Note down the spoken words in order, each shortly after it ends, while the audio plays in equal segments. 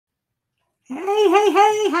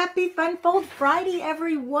Hey, happy Fun Fold Friday,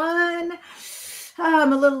 everyone.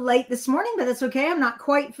 I'm a little late this morning, but that's okay. I'm not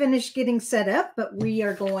quite finished getting set up, but we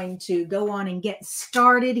are going to go on and get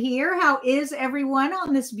started here. How is everyone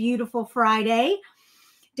on this beautiful Friday?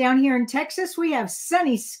 Down here in Texas, we have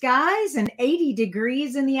sunny skies and 80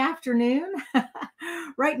 degrees in the afternoon.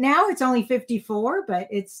 Right now, it's only 54, but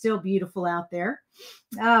it's still beautiful out there.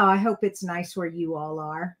 Oh, I hope it's nice where you all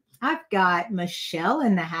are. I've got Michelle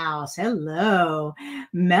in the house. Hello.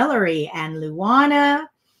 Melody and Luana.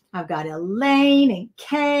 I've got Elaine and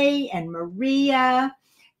Kay and Maria.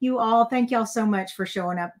 You all, thank y'all so much for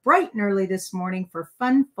showing up bright and early this morning for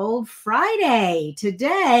Fun Fold Friday.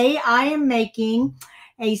 Today, I am making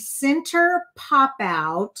a center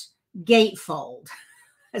pop-out gatefold.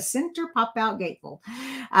 A center pop-out gatefold.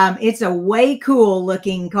 It's a way cool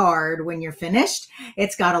looking card when you're finished.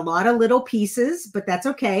 It's got a lot of little pieces, but that's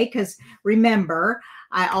okay because remember,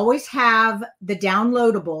 I always have the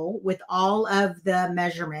downloadable with all of the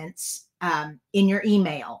measurements in your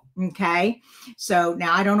email. Okay. So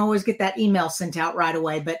now I don't always get that email sent out right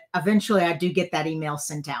away, but eventually I do get that email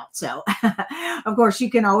sent out. So of course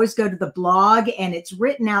you can always go to the blog and it's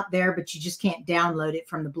written out there, but you just can't download it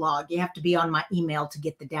from the blog. You have to be on my email to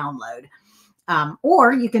get the download.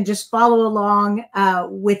 Or you can just follow along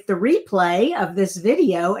with the replay of this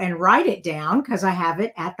video and write it down because I have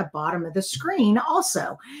it at the bottom of the screen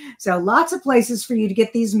also. So lots of places for you to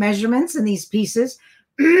get these measurements and these pieces.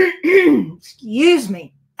 Excuse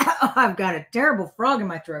me. I've got a terrible frog in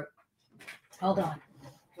my throat. Hold on.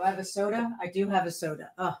 Do I have a soda? I do have a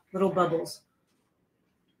soda. Oh, little bubbles.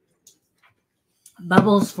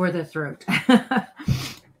 Bubbles for the throat.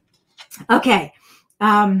 Okay.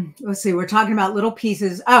 Let's see. We're talking about little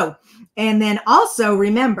pieces. Oh, and then also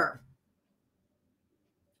remember,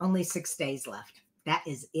 only 6 days left. That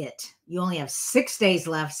is it. You only have 6 days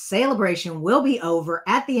left. Celebration will be over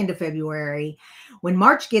at the end of February. When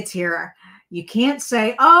March gets here, you can't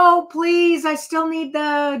say, oh, please, I still need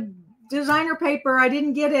the designer paper. I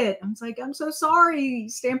didn't get it. I was like, I'm so sorry.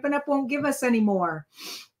 Stampin' Up won't give us any more.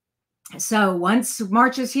 So once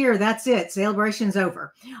March is here, that's it. Celebration's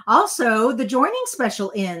over. Also, the joining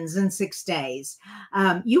special ends in 6 days.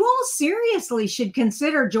 You all seriously should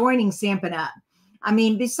consider joining Stampin' Up. I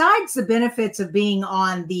mean, besides the benefits of being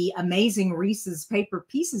on the amazing Reese's Paper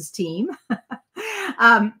Pieces team,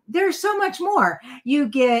 there's so much more. You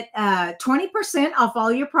get 20% off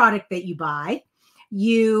all your product that you buy.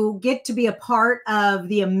 You get to be a part of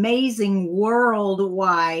the amazing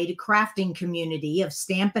worldwide crafting community of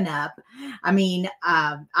Stampin' Up. I mean,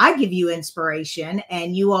 I give you inspiration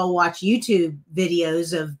and you all watch YouTube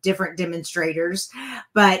videos of different demonstrators.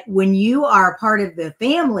 But when you are a part of the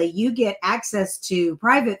family, you get access to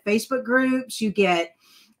private Facebook groups. You get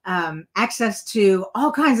access to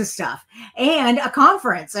all kinds of stuff and a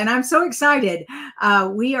conference. And I'm so excited.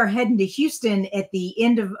 We are heading to Houston at the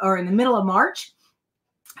end of or in the middle of March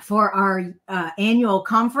for our annual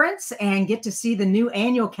conference and get to see the new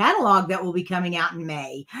annual catalog that will be coming out in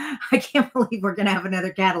May. I can't believe we're going to have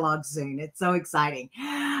another catalog soon. It's so exciting.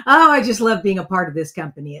 Oh, I just love being a part of this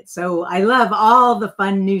company. I love all the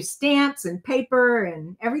fun new stamps and paper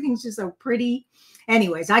and everything's just so pretty.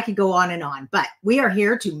 Anyways, I could go on and on, but we are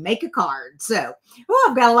here to make a card. So,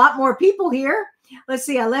 I've got a lot more people here. Let's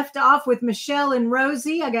see. I left off with Michelle and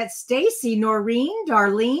Rosie. I got Stacy, Noreen,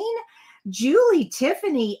 Darlene, Julie,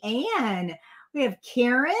 Tiffany, Ann. We have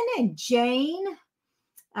Karen and Jane,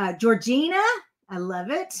 Georgina. I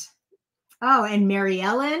love it. Oh, and Mary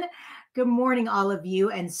Ellen. Good morning, all of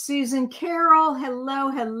you. And Susan Carroll.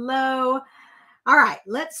 Hello, hello. All right,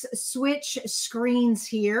 let's switch screens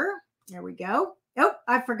here. There we go. Oh,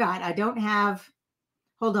 I forgot. I don't have.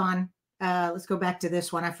 Hold on. Let's go back to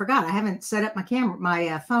this one. I forgot. I haven't set up my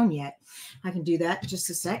phone yet. I can do that in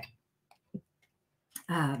just a sec.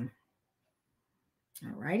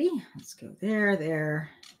 All righty, let's go there.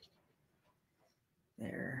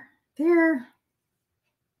 And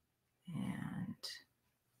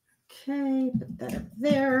okay, put that up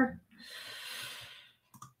there.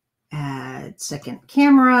 Add second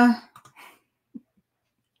camera.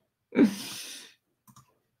 Oh,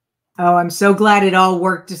 I'm so glad it all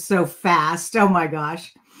worked so fast. Oh my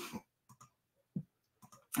gosh.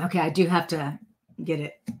 Okay, I do have to get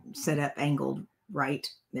it set up angled right.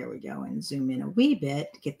 There we go. And zoom in a wee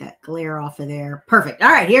bit to get that glare off of there. Perfect.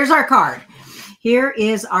 All right. Here's our card. Here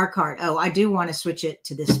is our card. Oh, I do want to switch it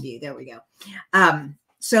to this view. There we go.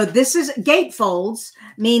 So this is gatefolds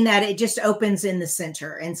mean that it just opens in the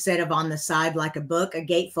center instead of on the side like a book. A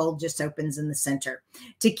gatefold just opens in the center.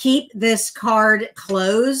 To keep this card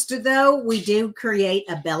closed, though, we do create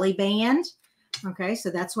a belly band Okay, so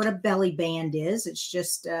that's what a belly band is. It's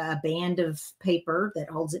just a band of paper that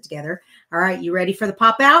holds it together. All right, you ready for the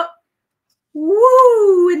pop out?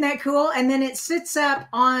 Woo, isn't that cool? And then it sits up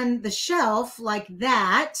on the shelf like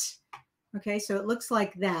that. Okay, so it looks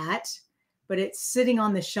like that, but it's sitting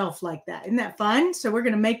on the shelf like that. Isn't that fun? So we're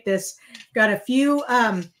going to make this. Got a few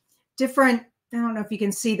different, I don't know if you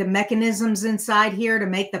can see the mechanisms inside here to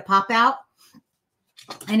make the pop out.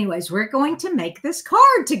 Anyways, we're going to make this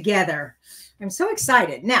card together. I'm so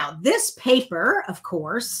excited. Now, this paper, of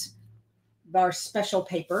course, our special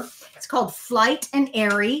paper, it's called Flight and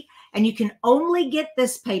Airy, and you can only get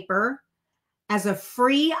this paper as a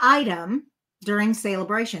free item during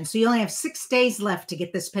celebration. So you only have 6 days left to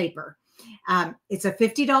get this paper. It's a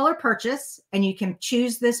 $50 purchase, and you can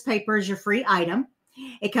choose this paper as your free item.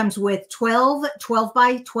 It comes with 12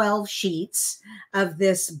 by 12 sheets of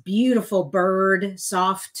this beautiful bird,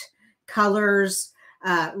 soft colors,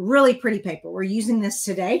 really pretty paper. We're using this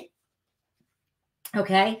today.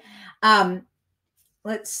 Okay.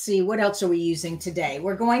 Let's see, what else are we using today?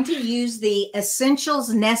 We're going to use the Essentials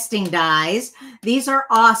nesting dies. These are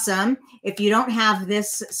awesome. If you don't have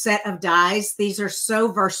this set of dies, these are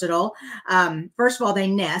so versatile. First of all, they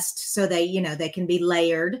nest, so they, you know, they can be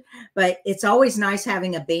layered, but it's always nice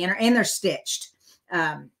having a banner, and they're stitched.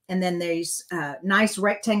 And then there's nice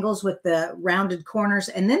rectangles with the rounded corners,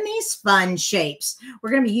 and then these fun shapes. We're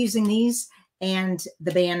going to be using these and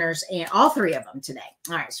the banners, and all 3 of them today.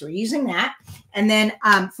 All right, so we're using that. And then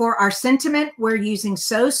for our sentiment, we're using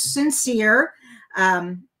So Sincere.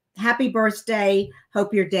 Happy birthday.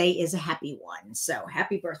 Hope your day is a happy one. So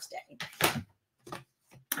happy birthday.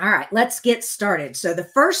 All right, let's get started. So the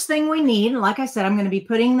first thing we need, like I said, I'm going to be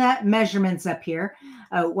putting the measurements up here.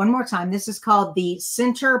 One more time. This is called the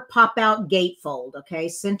Center Pop-Out Gatefold, okay?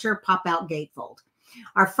 Center Pop-Out Gatefold.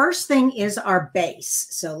 Our first thing is our base.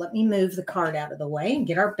 So let me move the card out of the way and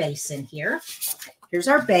get our base in here. Here's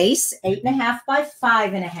our base, 8.5 by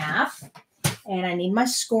 5.5. And I need my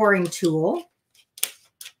scoring tool.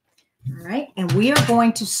 All right, and we are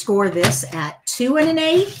going to score this at 2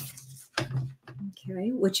 1/8.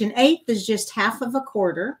 Okay, which 1/8 is just half of a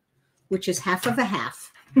quarter, which is half of a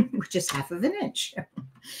half, which is half of an inch.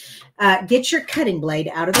 Get your cutting blade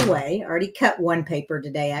out of the way. I already cut one paper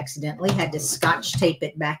today accidentally. Had to scotch tape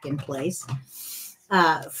it back in place.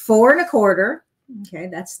 4 1/4. Okay,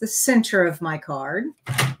 that's the center of my card.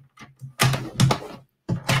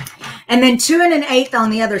 And then 2 1/8 on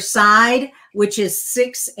the other side, which is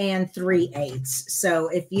 6 3/8. So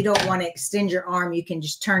if you don't want to extend your arm, you can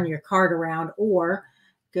just turn your card around or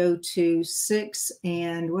go to 6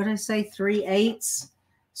 and what did I say, 3/8.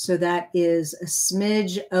 So that is a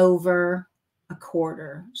smidge over a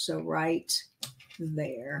quarter. So right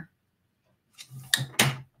there.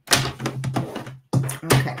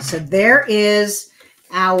 Okay, so there is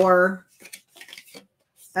our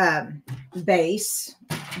base.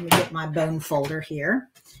 Let me get my bone folder here.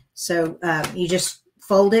 So you just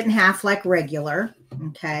fold it in half like regular,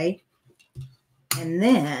 okay? And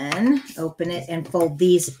then open it and fold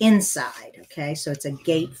these inside, okay? So it's a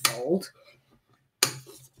gate fold.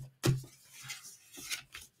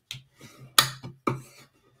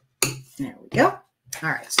 There we go. All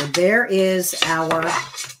right, so there is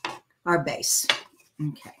our base.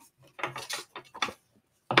 Okay.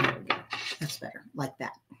 There we go. That's better, like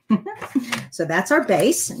that. So that's our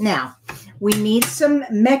base. Now, we need some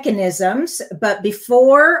mechanisms, but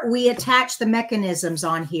before we attach the mechanisms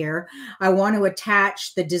on here, I want to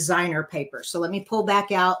attach the designer paper. So let me pull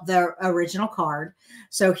back out the original card.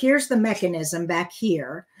 So here's the mechanism back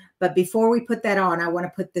here. But before we put that on, I want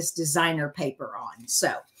to put this designer paper on.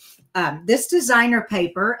 So this designer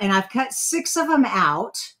paper, and I've cut 6 of them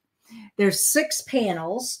out. There's 6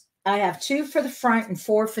 panels. I have 2 for the front and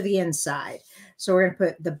 4 for the inside. So we're going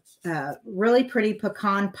to put the really pretty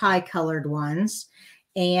pecan pie colored ones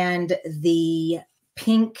and the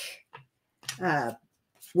pink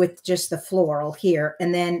with just the floral here.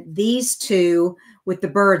 And then these 2 with the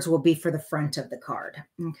birds will be for the front of the card.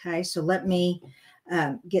 Okay, so let me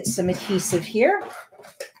get some adhesive here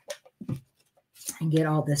and get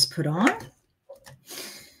all this put on.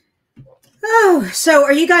 Oh, so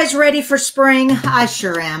are you guys ready for spring? I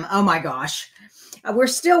sure am. Oh my gosh. We're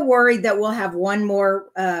still worried that we'll have one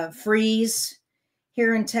more freeze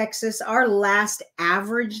here in Texas. Our last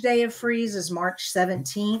average day of freeze is March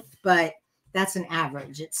 17th, but that's an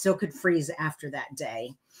average. It still could freeze after that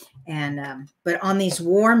day. And but on these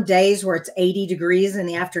warm days where it's 80 degrees in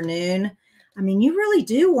the afternoon, I mean, you really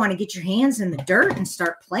do want to get your hands in the dirt and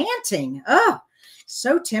start planting. Oh,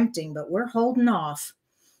 so tempting, but we're holding off.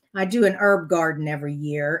 I do an herb garden every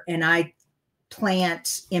year, and I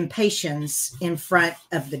plant impatiens in front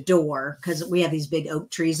of the door because we have these big oak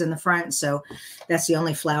trees in the front. So that's the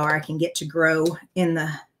only flower I can get to grow in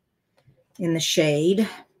the shade.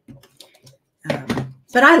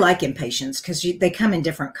 But I like impatiens because they come in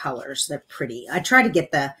different colors. They're pretty. I try to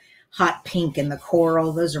get the hot pink and the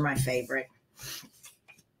coral. Those are my favorite.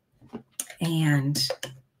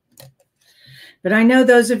 But I know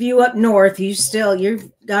those of you up north,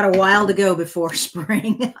 you've got a while to go before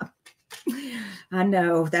spring. I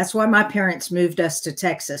know. That's why my parents moved us to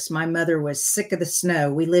Texas. My mother was sick of the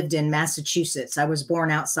snow. We lived in Massachusetts. I was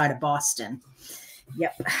born outside of Boston.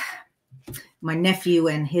 Yep. My nephew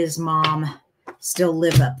and his mom still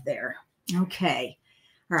live up there. Okay.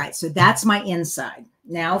 All right. So that's my inside.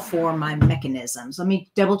 Now for my mechanisms. Let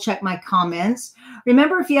me double check my comments.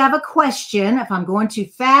 Remember, if you have a question, if I'm going too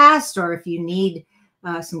fast or if you need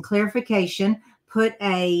some clarification, put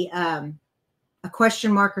a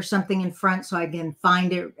question mark or something in front so I can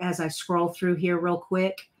find it as I scroll through here real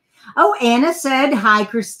quick. Oh, Anna said, hi,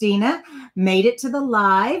 Kristina. Made it to the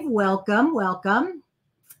live. Welcome, welcome.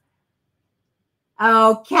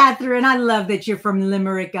 Oh, Catherine, I love that you're from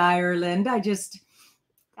Limerick, Ireland. I just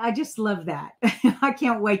love that. I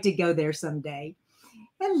can't wait to go there someday.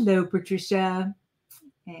 Hello, Patricia.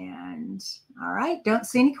 And all right, don't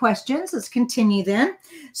see any questions. Let's continue then.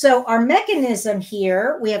 So our mechanism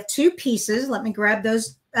here, we have two pieces. Let me grab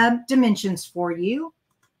those dimensions for you.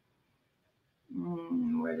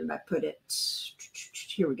 Where did I put it?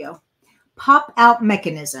 Here we go. Pop out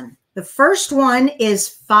mechanism. The first one is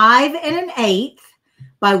 5 1/8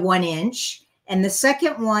 by 1 inch. And the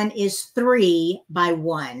second one is 3 by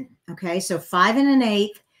 1. Okay, so 5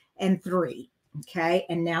 1/8 and 3. Okay,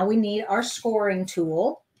 and now we need our scoring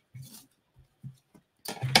tool.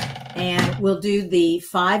 And we'll do the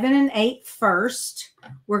 5 1/8 first.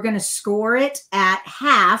 We're going to score it at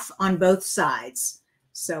half on both sides.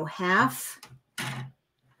 So half,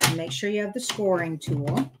 make sure you have the scoring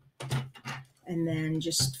tool. And then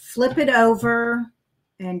just flip it over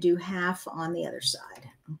and do half on the other side.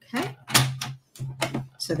 Okay.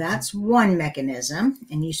 So that's one mechanism,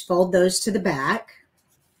 and you fold those to the back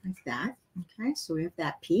like that. Okay, so we have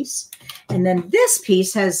that piece. And then this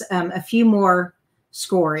piece has a few more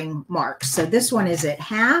scoring marks. So this one is at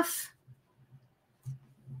half,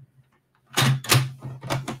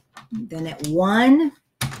 then at 1.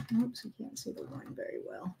 Oops, I can't see the 1 very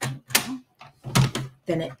well. Okay.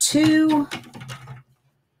 Then at 2.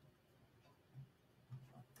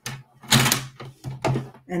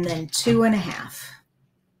 And then 2 1/2.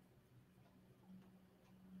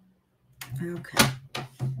 Okay.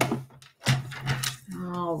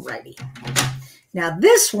 All righty. Now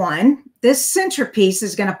this one, this centerpiece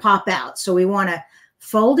is going to pop out. So we want to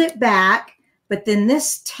fold it back, but then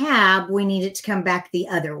this tab, we need it to come back the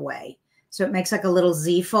other way. So it makes like a little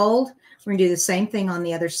Z fold. We're going to do the same thing on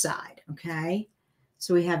the other side. Okay.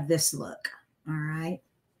 So we have this look. All right.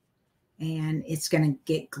 And it's going to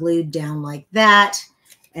get glued down like that.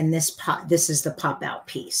 And this is the pop out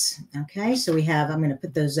piece. Okay, so we have, I'm going to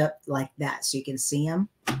put those up like that so you can see them.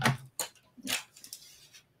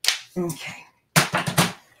 Okay.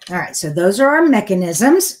 All right, so those are our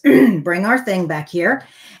mechanisms. Bring our thing back here.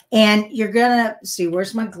 And you're going to see,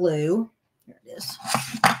 where's my glue? Here it is.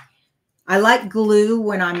 I like glue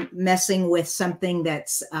when I'm messing with something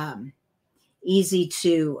that's easy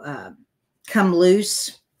to come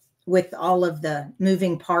loose with all of the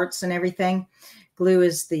moving parts and everything. Glue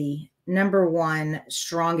is the #1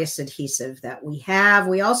 strongest adhesive that we have.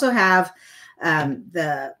 We also have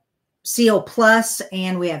the Seal Plus,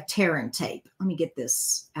 and we have Terran tape. Let me get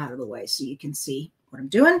this out of the way so you can see what I'm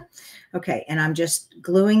doing. Okay, and I'm just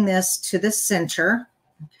gluing this to the center.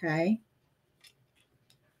 Okay.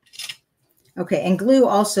 Okay, and glue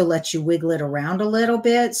also lets you wiggle it around a little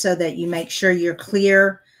bit so that you make sure you're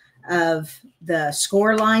clear of the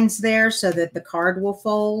score lines there so that the card will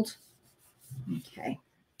fold. Okay.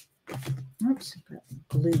 Oops,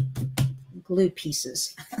 glue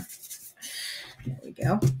pieces. There we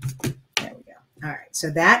go. There we go. All right.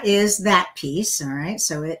 So that is that piece. All right.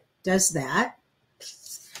 So it does that.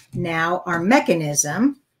 Now our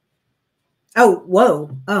mechanism. Oh,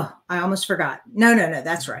 whoa. Oh, I almost forgot. No.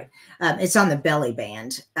 That's right. It's on the belly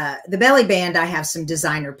band. The belly band, I have some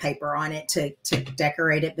designer paper on it to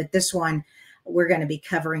decorate it. But this one, we're going to be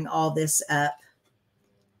covering all this up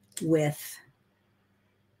with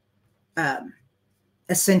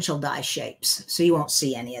essential die shapes, so you won't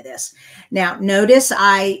see any of this. Now notice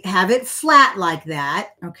I have it flat like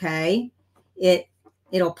that. Okay,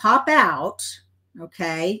 it'll pop out.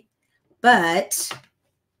 Okay, but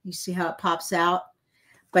you see how it pops out,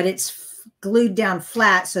 but it's glued down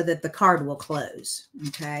flat so that the card will close.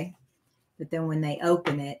 Okay. But then when they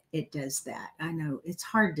open it, it does that. I know it's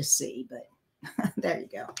hard to see, but there you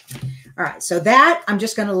go. All right. So that I'm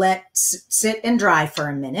just going to let sit and dry for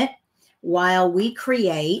a minute while we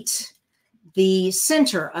create the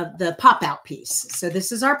center of the pop-out piece. So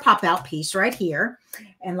this is our pop-out piece right here.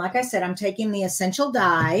 And like I said, I'm taking the essential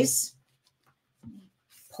dies.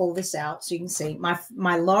 Pull this out so you can see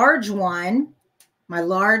my large one, my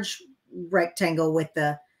large rectangle with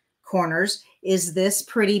the corners is this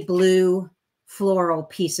pretty blue floral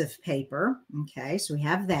piece of paper. Okay, so we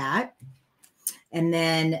have that. And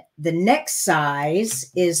then the next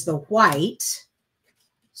size is the white.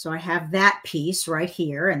 So I have that piece right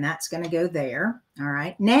here, and that's going to go there. All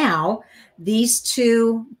right. Now, these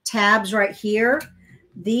two tabs right here,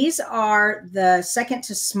 these are the second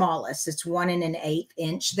to smallest. It's 1 1/8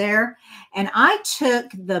 inch there. And I took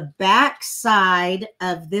the back side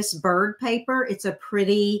of this bird paper. It's a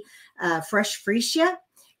pretty fresh freesia,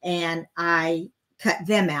 and I cut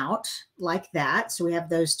them out like that. So we have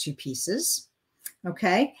those two pieces.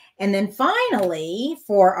 Okay. And then finally,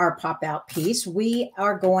 for our pop-out piece, we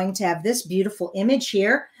are going to have this beautiful image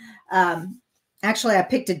here. Actually, I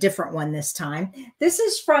picked a different one this time. This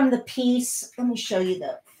is from the piece. Let me show you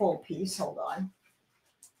the full piece. Hold on.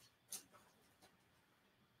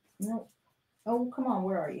 No. Oh, come on.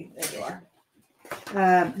 Where are you? There you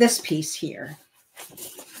are. This piece here.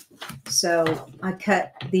 So I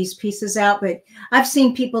cut these pieces out, but I've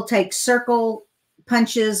seen people take circle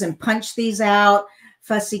punches and punch these out,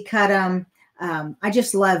 fussy cut them. I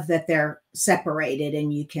just love that they're separated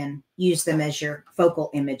and you can use them as your focal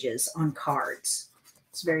images on cards.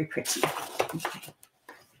 It's very pretty. Okay.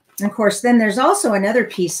 And of course, then there's also another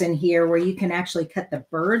piece in here where you can actually cut the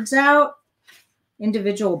birds out,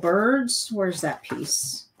 individual birds. Where's that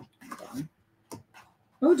piece? Hold on.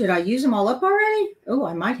 Oh, did I use them all up already? Oh,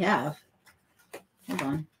 I might have. Hold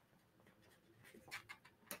on.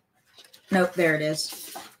 Nope, there it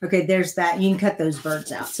is. Okay, there's that. You can cut those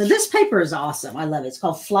birds out. So this paper is awesome. I love it. It's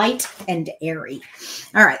called Flight and Airy.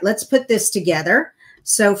 All right, let's put this together.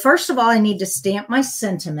 So first of all, I need to stamp my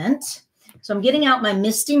sentiment. So I'm getting out my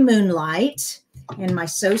Misty Moonlight and my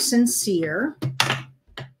So Sincere.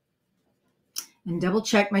 And double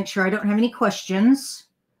check, make sure I don't have any questions.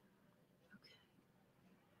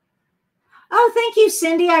 Oh, thank you,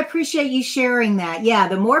 Cindy. I appreciate you sharing that. Yeah,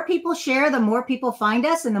 the more people share, the more people find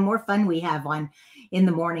us and the more fun we have on in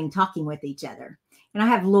the morning talking with each other. And I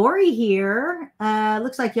have Lori here.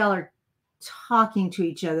 Looks like y'all are talking to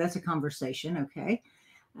each other. That's a conversation. Okay.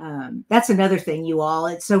 That's another thing, you all.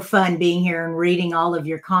 It's so fun being here and reading all of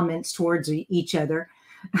your comments towards each other.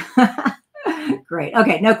 Great.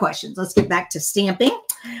 Okay, no questions. Let's get back to stamping.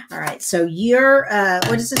 All right, so your,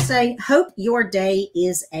 what does it say? Hope your day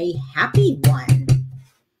is a happy one.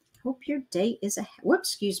 Hope your day is a,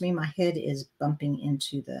 whoops, excuse me, my head is bumping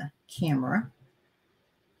into the camera.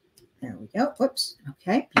 There we go. Whoops.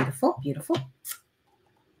 Okay, beautiful, beautiful.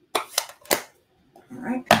 All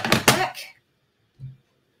right, back.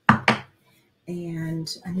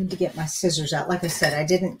 And I need to get my scissors out. Like I said, I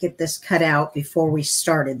didn't get this cut out before we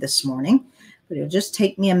started this morning, but it'll just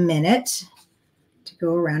take me a minute to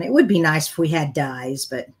go around. It would be nice if we had dies,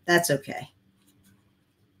 but that's okay.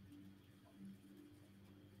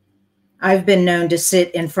 I've been known to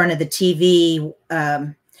sit in front of the TV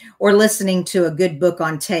or listening to a good book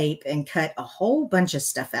on tape and cut a whole bunch of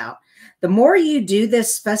stuff out. The more you do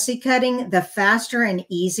this fussy cutting, the faster and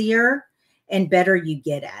easier and better you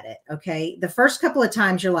get at it, okay? The first couple of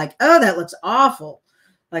times you're like, oh, that looks awful,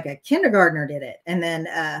 like a kindergartner did it. And then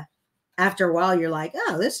after a while, you're like,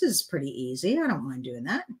 oh, this is pretty easy. I don't mind doing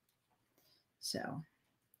that. So,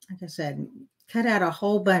 like I said, cut out a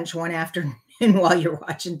whole bunch one afternoon while you're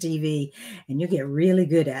watching TV, and you get really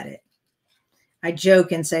good at it. I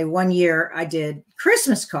joke and say one year I did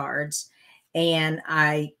Christmas cards, and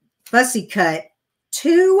I fussy cut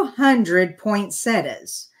 200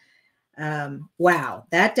 poinsettias. Wow,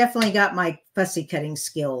 that definitely got my fussy cutting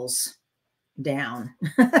skills down.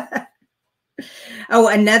 Oh,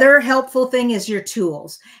 another helpful thing is your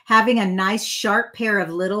tools. Having a nice sharp pair of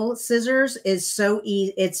little scissors is so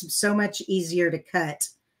easy. It's so much easier to cut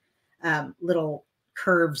little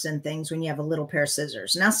curves and things when you have a little pair of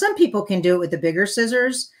scissors. Now, some people can do it with the bigger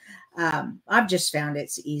scissors. I've just found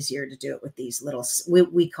it's easier to do it with these little,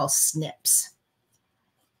 we call snips.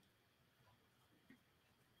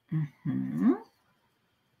 Mm-hmm.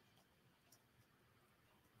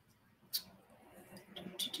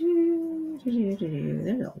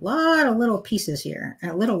 There's a lot of little pieces here,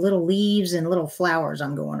 and little leaves and little flowers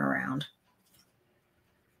I'm going around.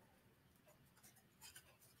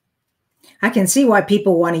 I can see why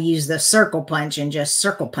people want to use the circle punch and just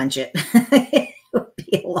circle punch it. It would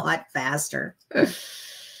be a lot faster.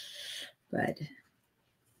 But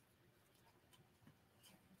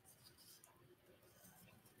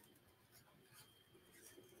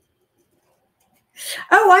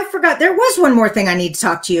oh, I forgot. There was one more thing I need to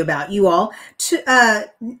talk to you about, you all.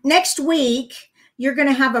 Next week, you're going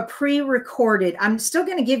to have a pre-recorded. I'm still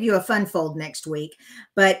going to give you a fun fold next week,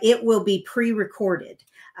 but it will be pre-recorded.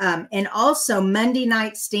 And also Monday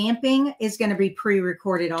night stamping is going to be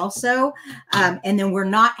pre-recorded also. And then we're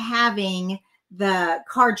not having the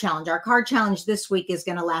card challenge. Our card challenge this week is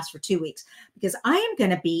going to last for 2 weeks because I am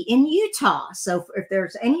going to be in Utah. So if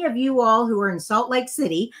there's any of you all who are in Salt Lake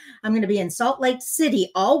City, I'm going to be in Salt Lake City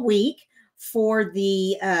all week for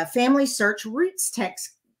the Family Search Roots Tech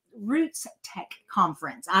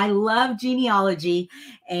Conference. I love genealogy,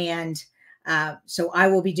 and so I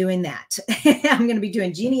will be doing that. I'm going to be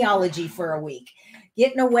doing genealogy for a week,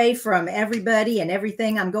 getting away from everybody and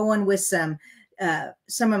everything. I'm going with some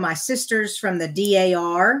of my sisters from the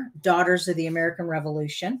DAR, Daughters of the American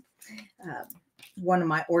Revolution, one of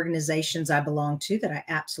my organizations I belong to that I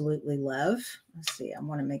absolutely love. Let's see, I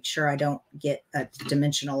want to make sure I don't get a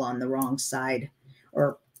dimensional on the wrong side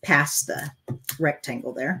or past the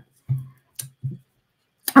rectangle there.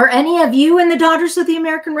 Are any of you in the Daughters of the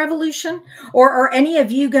American Revolution? Or are any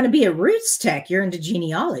of you going to be a Roots Tech? You're into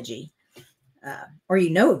genealogy. Or you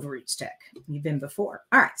know of Roots Tech. You've been before.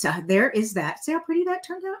 All right, so there is that. See how pretty that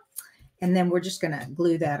turned out? And then we're just going to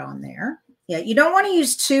glue that on there. Yeah, you don't want to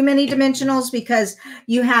use too many dimensionals because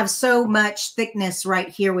you have so much thickness right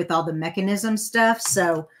here with all the mechanism stuff.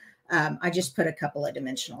 So I just put a couple of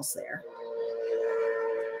dimensionals there.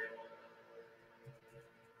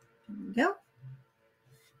 There we go.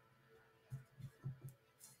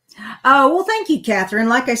 Oh, well, thank you, Catherine.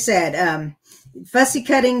 Like I said, fussy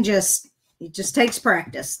cutting it just takes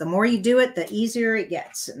practice. The more you do it, the easier it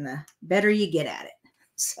gets and the better you get at it.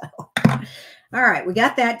 So, all right, we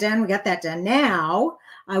got that done. We got that done. Now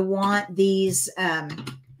I want these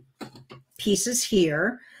pieces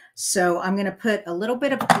here. So I'm going to put a little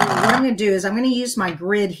bit of, what I'm going to do is I'm going to use my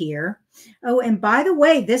grid here. Oh, and by the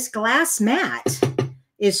way, this glass mat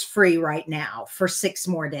is free right now for 6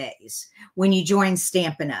 more days. When you join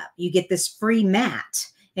Stampin' Up, you get this free mat.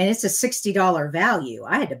 And it's a $60 value.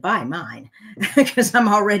 I had to buy mine because I'm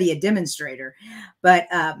already a demonstrator. But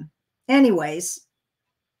anyways,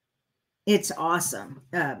 it's awesome.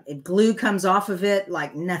 Glue comes off of it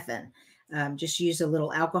like nothing. Just use a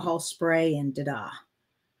little alcohol spray and da-da.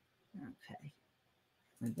 Okay,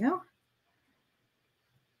 there we go.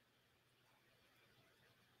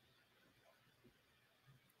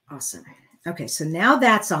 Awesome. Okay, so now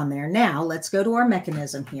that's on there. Now let's go to our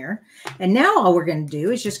mechanism here. And now all we're going to do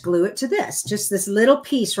is just glue it to this, just this little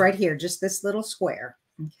piece right here, just this little square.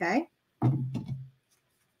 Okay. And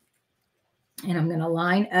I'm going to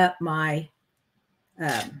line up my,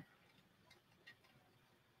 what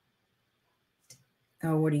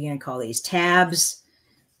are you going to call these? Tabs,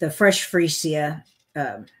 the Fresh Freesia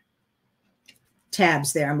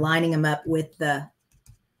tabs there. I'm lining them up with the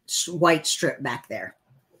white strip back there.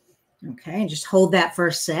 Okay, and just hold that for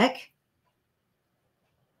a sec.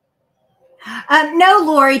 No,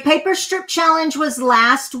 Lori, paper strip challenge was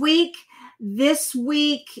last week. This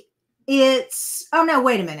week it's, oh no,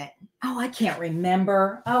 wait a minute. Oh, I can't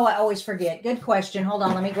remember. Oh, I always forget. Good question. Hold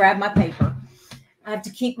on, let me grab my paper. I have to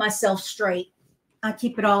keep myself straight. I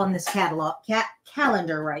keep it all in this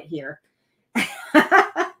calendar right here. Like,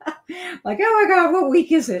 oh my God, what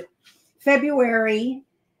week is it? February.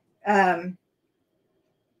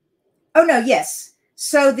 Oh, no, yes.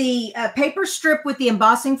 So the paper strip with the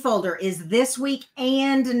embossing folder is this week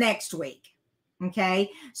and next week. Okay.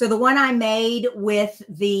 So the one I made with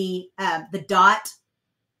the dot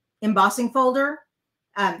embossing folder,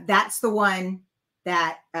 that's the one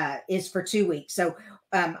that is for 2 weeks. So,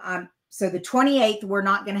 so the 28th, we're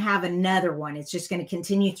not going to have another one. It's just going to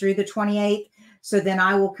continue through the 28th. So then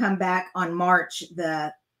I will come back on March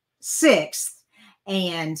the 6th.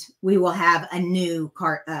 And we will have a new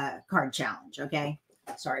card challenge. Okay.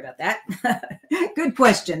 Sorry about that. Good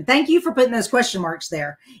question. Thank you for putting those question marks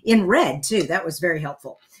there in red too. That was very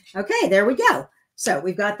helpful. Okay. There we go. So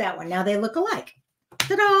we've got that one. Now they look alike.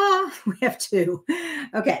 Ta-da! We have 2.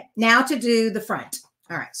 Okay. Now to do the front.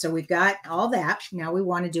 All right. So we've got all that. Now we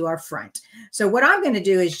want to do our front. So what I'm going to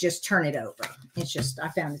do is just turn it over. It's just, I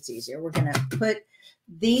found it's easier. We're going to put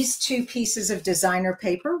these 2 pieces of designer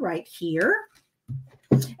paper right here.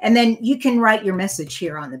 And then you can write your message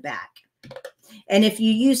here on the back. And if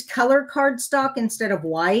you use color cardstock instead of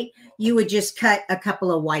white, you would just cut a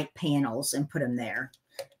couple of white panels and put them there.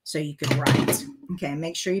 so you could write. Okay,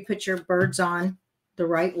 make sure you put your birds on the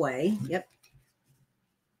right way. Yep.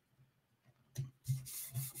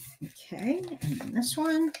 Okay, and then this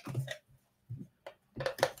one.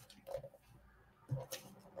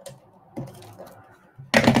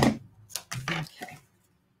 Okay.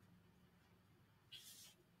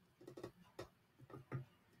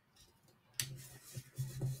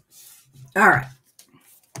 All right.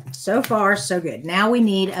 So far, so good. Now we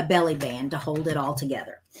need a belly band to hold it all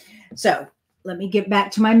together. So let me get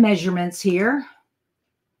back to my measurements here.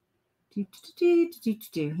 Here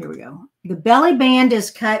we go. The belly band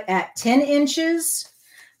is cut at 10 inches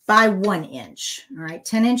by 1 inch. All right,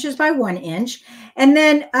 10 inches by 1 inch. And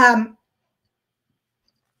then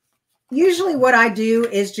usually what I do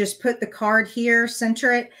is just put the card here,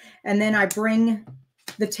 center it, and then I bring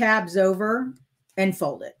the tabs over and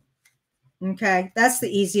fold it. Okay, that's the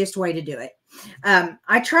easiest way to do it.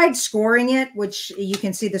 I tried scoring it, which you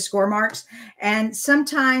can see the score marks, and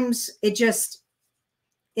sometimes it's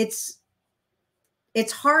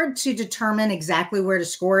hard to determine exactly where to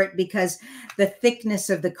score it because the thickness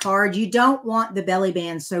of the card, you don't want the belly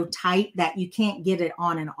band so tight that you can't get it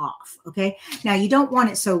on and off. Okay, now you don't want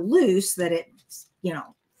it so loose that it, you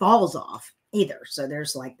know, falls off either. So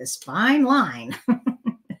there's like this fine line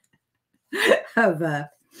of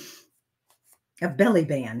belly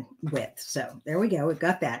band width. So there we go. We've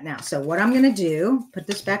got that now. So what I'm going to do, put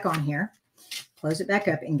this back on here, close it back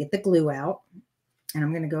up and get the glue out. And I'm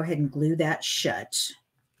going to go ahead and glue that shut.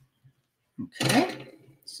 Okay.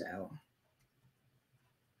 So,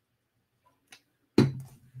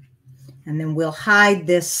 and then we'll hide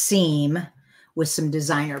this seam with some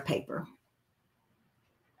designer paper.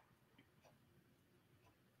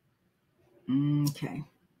 Okay.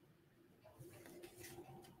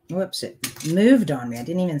 Whoops, it moved on me. I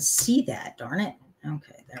didn't even see that, darn it.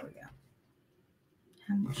 Okay, there we go.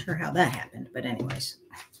 I'm not sure how that happened, but anyways,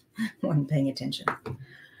 wasn't paying attention.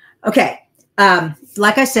 Okay,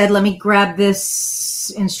 like I said, let me grab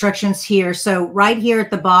this instructions here. So right here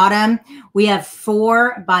at the bottom, we have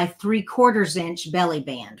 4 by 3/4 inch belly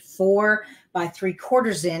band. 4 by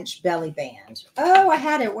 3/4 inch belly band. Oh, I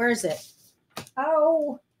had it. Where is it?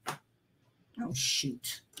 Oh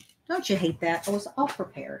shoot. Don't you hate that? I was all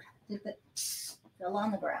prepared. Did it fell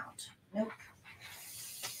on the ground? Nope.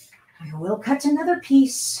 I will cut another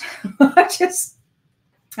piece.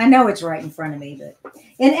 I know it's right in front of me, but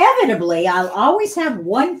inevitably I'll always have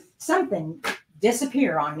something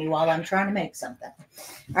disappear on me while I'm trying to make something.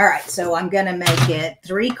 All right, so I'm going to make it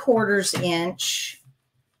 3/4 inch.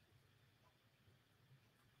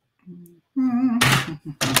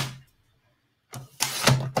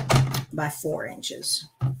 By 4 inches.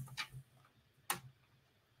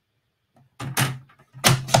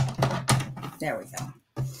 There we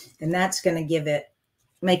go. And that's going to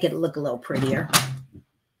make it look a little prettier.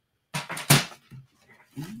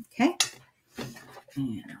 Okay.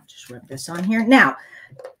 And I'll just rub this on here. Now,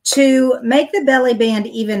 to make the belly band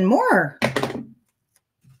even more,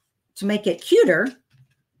 to make it cuter,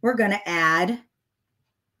 we're going to add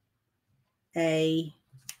a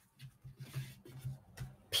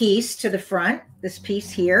piece to the front, this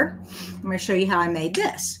piece here. I'm going to show you how I made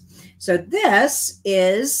this. So this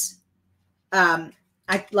is,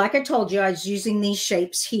 like I told you, I was using these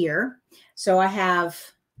shapes here. So I have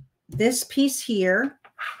this piece here,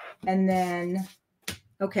 and then,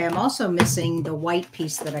 okay, I'm also missing the white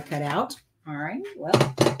piece that I cut out. All right,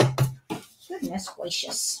 well, goodness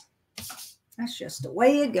gracious. That's just the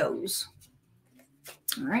way it goes.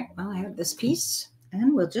 All right, well, I have this piece,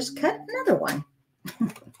 and we'll just cut another one.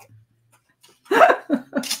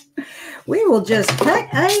 We will just cut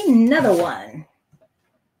another one.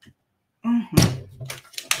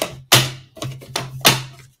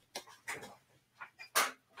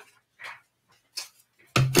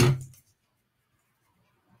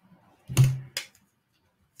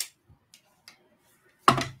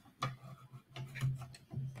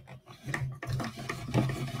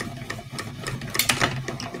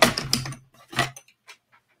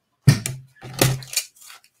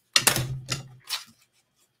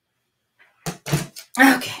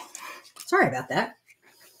 Okay, sorry about that.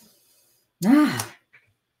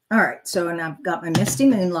 All right, so and I've got my Misty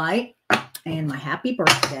Moonlight and my Happy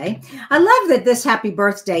Birthday. I love that this Happy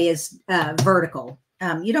Birthday is vertical.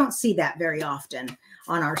 You don't see that very often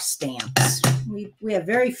on our stamps. We have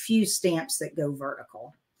very few stamps that go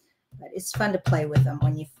vertical, but it's fun to play with them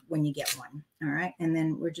when you get one. All right, and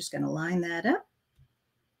then we're just going to line that up.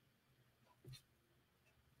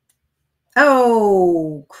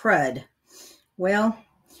 Oh, crud. Well,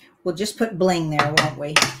 we'll just put bling there, won't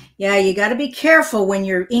we? Yeah, you got to be careful when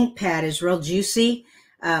your ink pad is real juicy.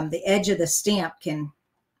 the edge of the stamp can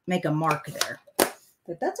make a mark there.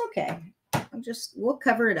 But that's okay. We'll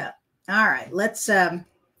cover it up. All right, let's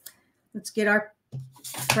get our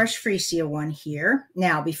fresh freesia one here.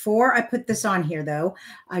 Now, before I put this on here though,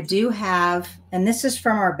 I do have, and this is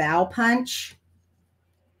from our bow punch.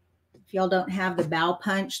 If y'all don't have the bow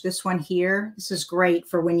punch, this one here, this is great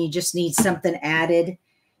for when you just need something added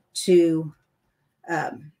to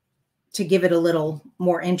give it a little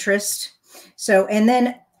more interest. So, and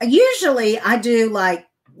then usually I do like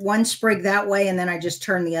one sprig that way, and then I just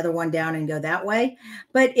turn the other one down and go that way.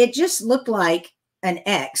 But it just looked like an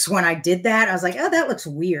X when I did that. I was like, oh, that looks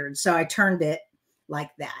weird. So I turned it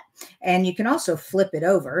like that. And you can also flip it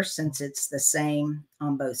over since it's the same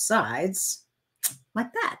on both sides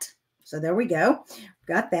like that. So there we go.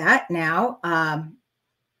 Got that. Now,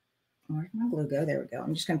 where'd my glue go? There we go.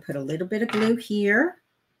 I'm just going to put a little bit of glue here.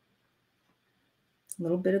 A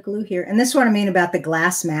little bit of glue here. And this is what I mean about the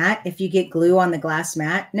glass mat. If you get glue on the glass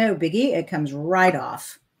mat, no biggie. It comes right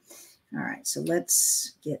off. All right. So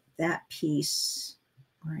let's get that piece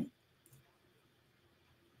right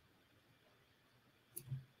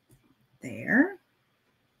there.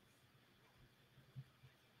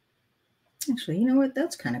 Actually, you know what?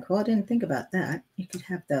 That's kind of cool. I didn't think about that. You could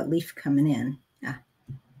have the leaf coming in. Ah.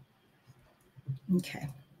 Okay.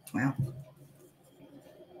 Well,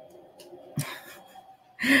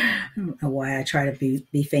 I don't know why I try to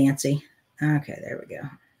be fancy. Okay, there we go.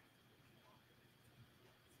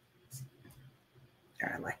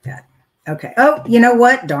 I like that. Okay. Oh, you know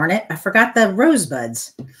what? Darn it. I forgot the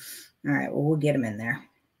rosebuds. All right. Well, we'll get them in there.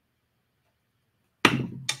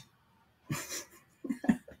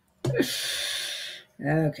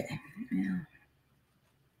 Okay. Yeah.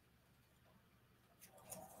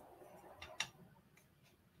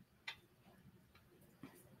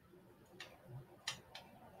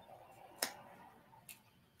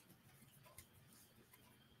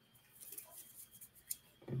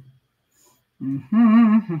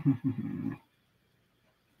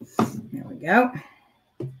 There we go.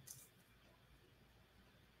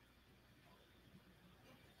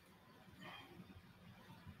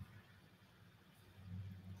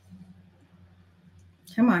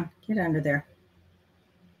 Come on, get under there.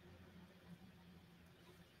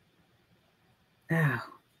 Oh,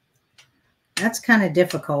 that's kind of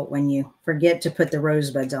difficult when you forget to put the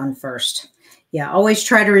rosebuds on first. Yeah, always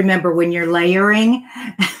try to remember when you're layering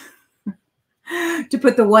to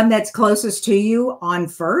put the one that's closest to you on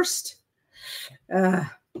first.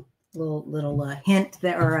 Little hint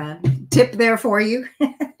there, or a tip there for you.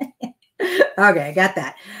 Okay, got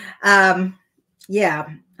that. Yeah.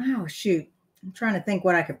 Oh, shoot. I'm trying to think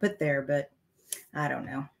what I could put there, but I don't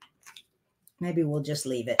know. Maybe we'll just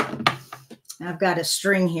leave it. I've got a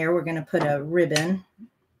string here. We're going to put a ribbon.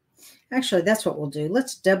 Actually, that's what we'll do.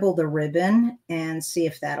 Let's double the ribbon and see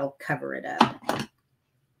if that'll cover it up.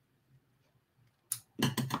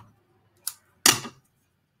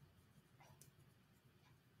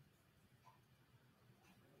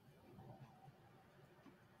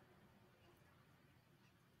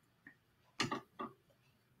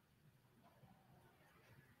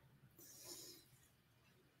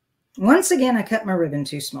 Once again, I cut my ribbon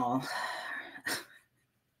too small.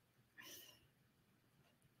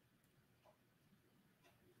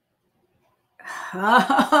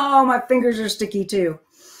 Oh, my fingers are sticky too.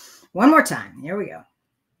 One more time. Here we go.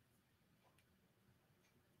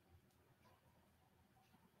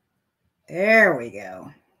 There we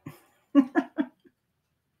go.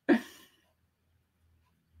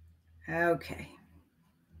 Okay.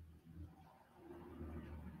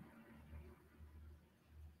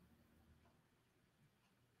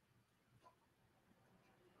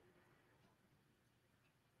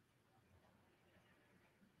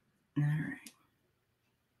 All right.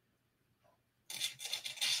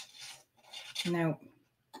 No,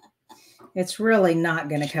 it's really not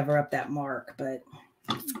going to cover up that mark, but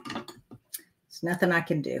it's nothing I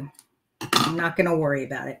can do. I'm not going to worry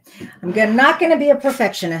about it. I'm not going to be a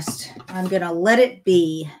perfectionist. I'm going to let it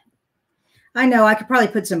be. I know I could probably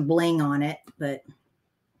put some bling on it, but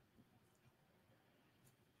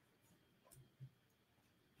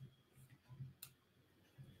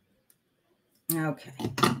okay.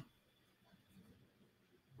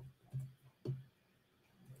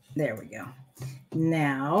 There we go.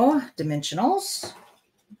 Now, dimensionals.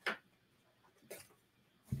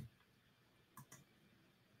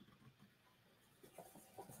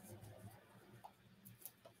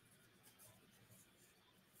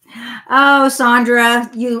 Oh,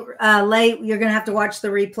 Sandra, you late. You're going to have to watch the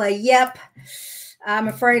replay. Yep. I'm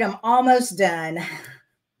afraid I'm almost done.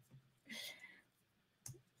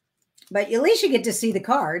 But at least you get to see the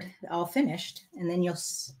card all finished, and then you'll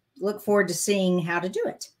look forward to seeing how to do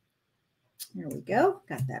it. There we go.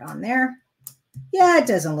 Got that on there. Yeah, it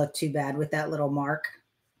doesn't look too bad with that little mark.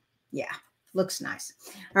 Yeah, looks nice.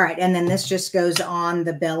 All right, and then this just goes on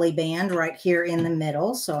the belly band right here in the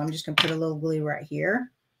middle. So I'm just going to put a little glue right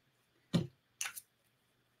here.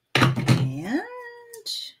 And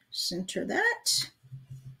center that.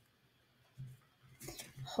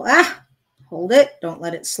 Hold it. Don't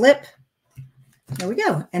let it slip. There we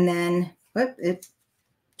go. And then, whoop, it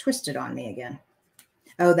twisted on me again.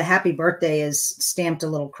 Oh, the happy birthday is stamped a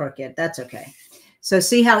little crooked. That's okay. So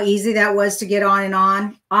see how easy that was to get on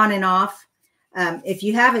and off. If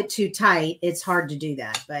you have it too tight, it's hard to do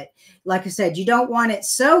that. But like I said, you don't want it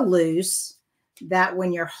so loose that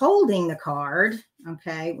when you're holding the card,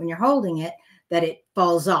 okay, when you're holding it, that it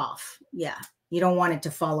falls off. Yeah, you don't want it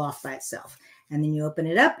to fall off by itself. And then you open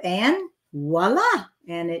it up and voila.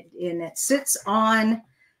 And it sits on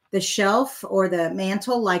the shelf or the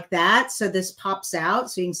mantle like that. So this pops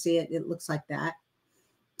out. So you can see it. It looks like that.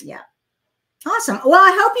 Yeah. Awesome. Well,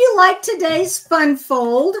 I hope you liked today's fun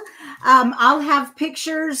fold. I'll have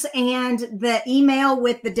pictures and the email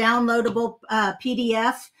with the downloadable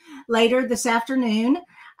PDF later this afternoon,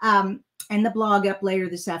 and the blog up later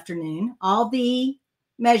this afternoon. All the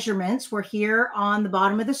measurements were here on the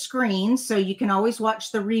bottom of the screen, so you can always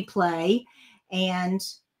watch the replay and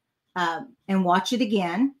watch it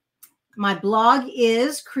again. My blog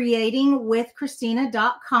is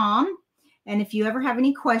creatingwithkristina.com. And if you ever have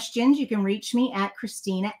any questions, you can reach me at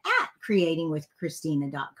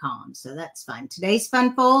Kristina@creatingwithkristina.com. So that's fun. Today's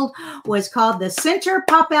fun fold was called the Center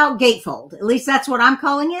Pop-Out Gatefold. At least that's what I'm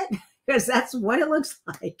calling it, because that's what it looks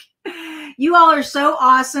like. You all are so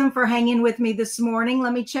awesome for hanging with me this morning.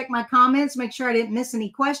 Let me check my comments, make sure I didn't miss any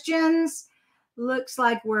questions. Looks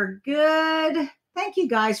like we're good. Thank you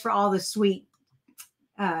guys for all the sweet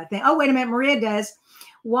thing. Oh, wait a minute. Maria does.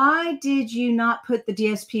 Why did you not put the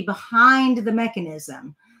DSP behind the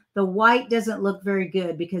mechanism? The white doesn't look very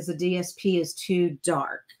good because the DSP is too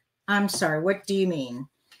dark. I'm sorry. What do you mean?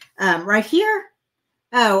 Right here?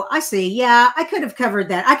 Oh, I see. Yeah, I could have covered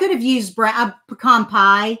that. I could have used pecan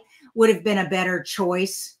pie would have been a better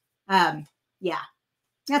choice. Yeah,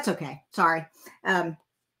 that's okay. Sorry. I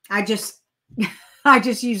just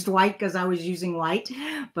used white because I was using white.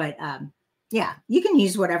 But yeah, you can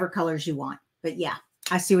use whatever colors you want. But yeah.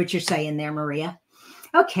 I see what you're saying there, Maria.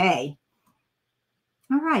 Okay.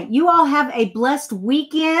 All right. You all have a blessed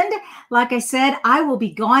weekend. Like I said, I will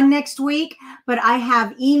be gone next week, but I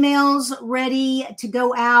have emails ready to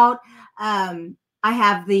go out. I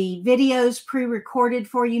have the videos pre-recorded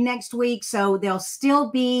for you next week, so there'll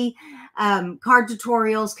still be card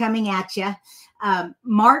tutorials coming at you.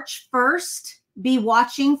 March 1st, be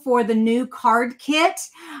watching for the new card kit.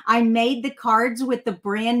 I made the cards with the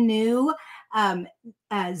brand new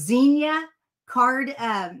Xenia card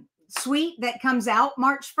suite that comes out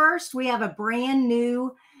March 1st. We have a brand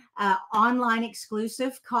new online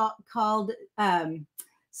exclusive called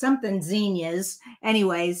something Xenia's.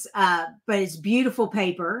 Anyways, but it's beautiful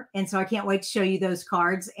paper. And so I can't wait to show you those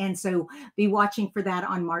cards. And so be watching for that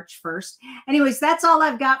on March 1st. Anyways, that's all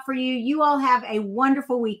I've got for you. You all have a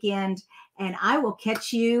wonderful weekend, and I will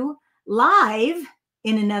catch you live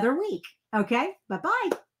in another week. Okay, bye-bye.